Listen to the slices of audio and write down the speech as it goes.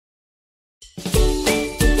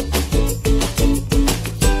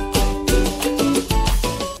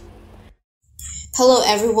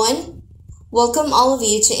everyone. Welcome all of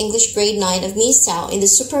you to English Grade 9 of MISAO in the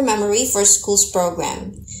Super Memory for Schools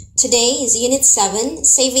program. Today is Unit 7,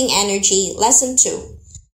 Saving Energy, Lesson 2.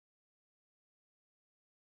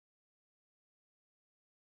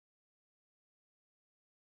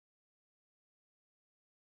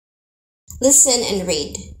 Listen and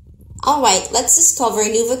read. Alright, let's discover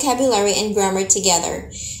new vocabulary and grammar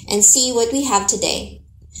together and see what we have today.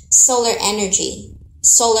 Solar energy,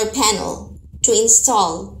 solar panel, to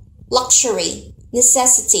install, luxury,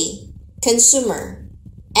 necessity, consumer,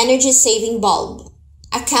 energy-saving bulb,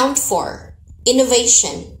 account for,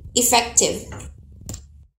 innovation, effective.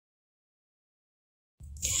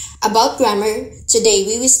 About grammar, today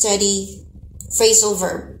we will study phrasal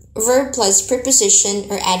verb plus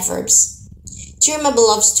preposition or adverbs. Dear my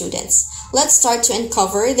beloved students, let's start to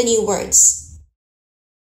uncover the new words.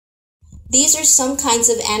 These are some kinds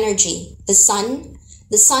of energy. The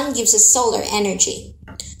sun gives us solar energy.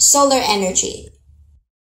 Solar energy.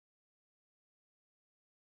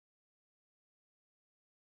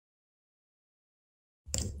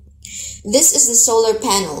 This is the solar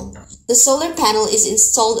panel. The solar panel is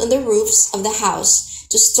installed on the roofs of the house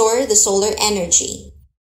to store the solar energy.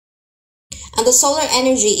 And the solar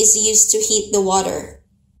energy is used to heat the water.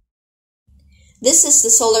 This is the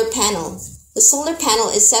solar panel. The solar panel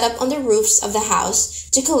is set up on the roofs of the house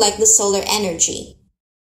to collect the solar energy.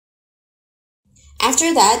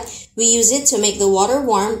 After that, we use it to make the water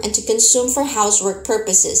warm and to consume for housework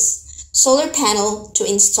purposes. Solar panel to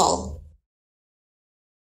install.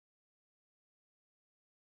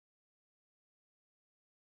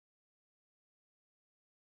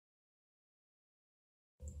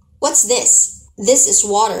 What's this? This is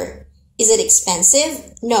water. Is it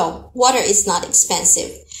expensive? No, water is not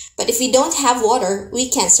expensive. But if we don't have water,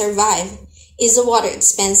 we can't survive. Is the water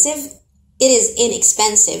expensive? It is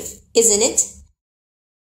inexpensive, isn't it?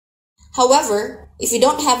 However, if we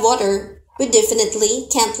don't have water, we definitely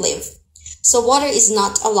can't live. So water is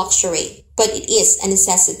not a luxury, but it is a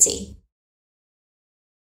necessity.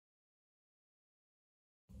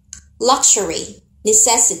 Luxury,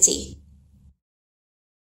 necessity.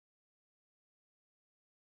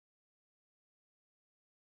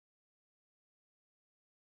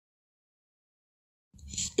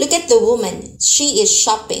 Look at the woman. She is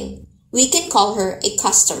shopping. We can call her a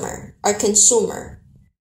customer or consumer.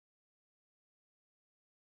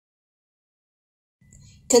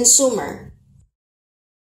 Consumer.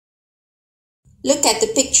 Look at the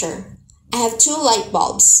picture. I have two light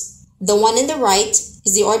bulbs. The one on the right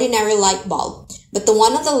is the ordinary light bulb, but the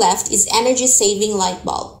one on the left is energy-saving light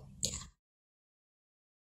bulb.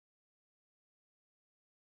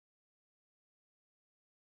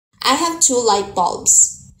 I have two light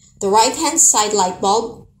bulbs. The right-hand side light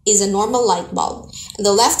bulb is a normal light bulb, and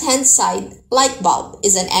the left-hand side light bulb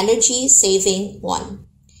is an energy-saving one.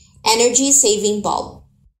 Energy-saving bulb.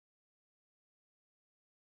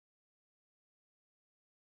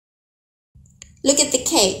 Look at the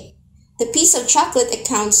cake. The piece of chocolate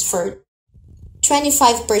accounts for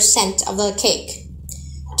 25% of the cake.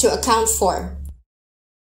 To account for.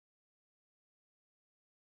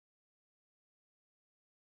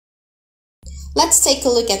 Let's take a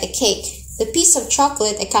look at the cake. The piece of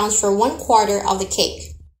chocolate accounts for 1/4 of the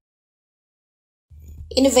cake.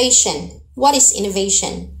 Innovation. What is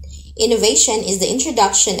innovation? Innovation is the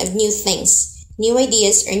introduction of new things, new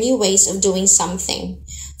ideas, or new ways of doing something.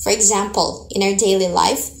 For example, in our daily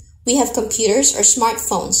life, we have computers or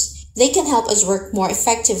smartphones. They can help us work more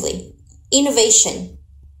effectively. Innovation.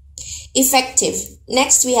 Effective.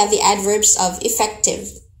 Next, we have the adverbs of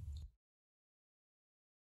effective.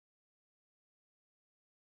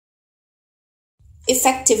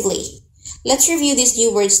 Effectively. Let's review these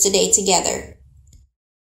new words today together.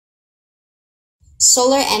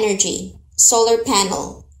 Solar energy, solar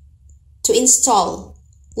panel, to install,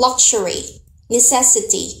 luxury,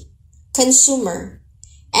 necessity, consumer,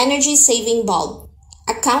 energy-saving bulb,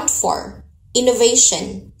 account for,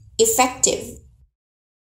 innovation, effective.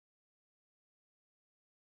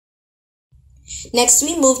 Next,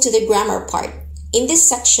 we move to the grammar part. In this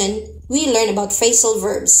section, we learn about phrasal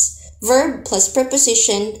verbs. Verb plus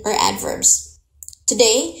preposition or adverbs.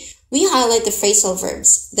 Today, we highlight the phrasal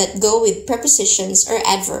verbs that go with prepositions or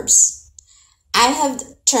adverbs. I have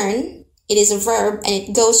turn, it is a verb and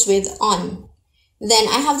it goes with on. Then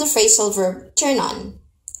I have the phrasal verb turn on.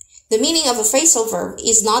 The meaning of a phrasal verb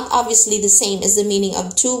is not obviously the same as the meaning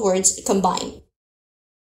of two words combined.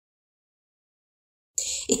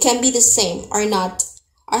 It can be the same or not,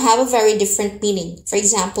 or have a very different meaning. For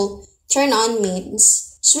example, turn on means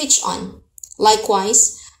switch on.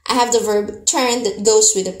 Likewise, I have the verb turn that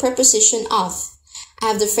goes with the preposition of. I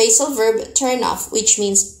have the phrasal verb turn off, which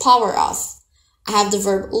means power off. I have the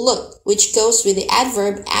verb look, which goes with the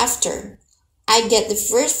adverb after. I get the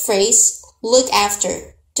first phrase, look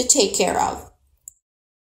after, to take care of.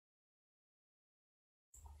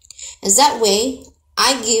 As that way,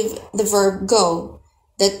 I give the verb go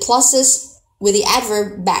that pluses with the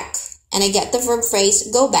adverb back, and I get the verb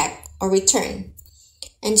phrase go back or return.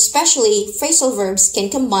 And especially, phrasal verbs can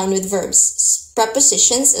combine with verbs,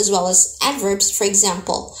 prepositions, as well as adverbs. For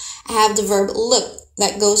example, I have the verb look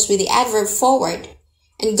that goes with the adverb forward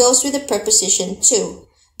and goes with the preposition to.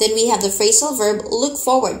 Then we have the phrasal verb look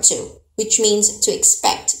forward to, which means to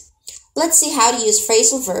expect. Let's see how to use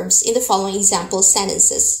phrasal verbs in the following example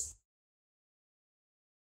sentences.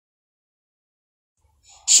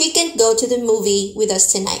 She can't go to the movie with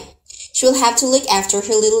us tonight. She will have to look after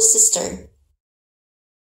her little sister.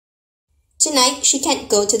 Tonight, she can't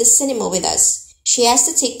go to the cinema with us. She has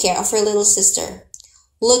to take care of her little sister.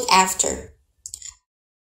 Look after.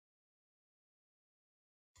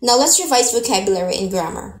 Now let's revise vocabulary and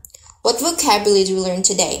grammar. What vocabulary did we learn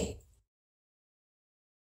today?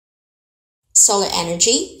 Solar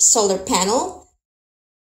energy, solar panel,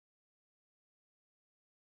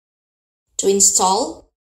 to install,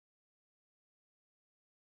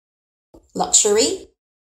 luxury,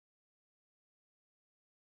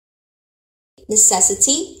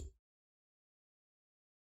 necessity,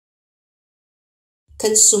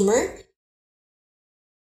 consumer,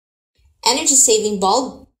 energy-saving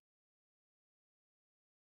bulb,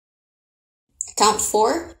 account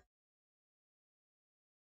for,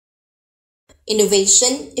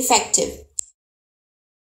 innovation, effective.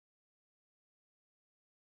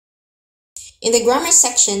 In the grammar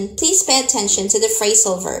section, please pay attention to the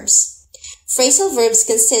phrasal verbs. Phrasal verbs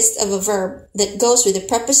consist of a verb that goes with a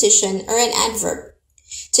preposition or an adverb.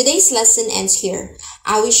 Today's lesson ends here.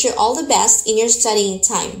 I wish you all the best in your studying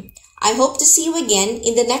time. I hope to see you again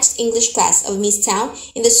in the next English class of Miss Tao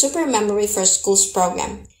in the Super Memory for Schools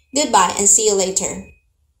program. Goodbye and see you later.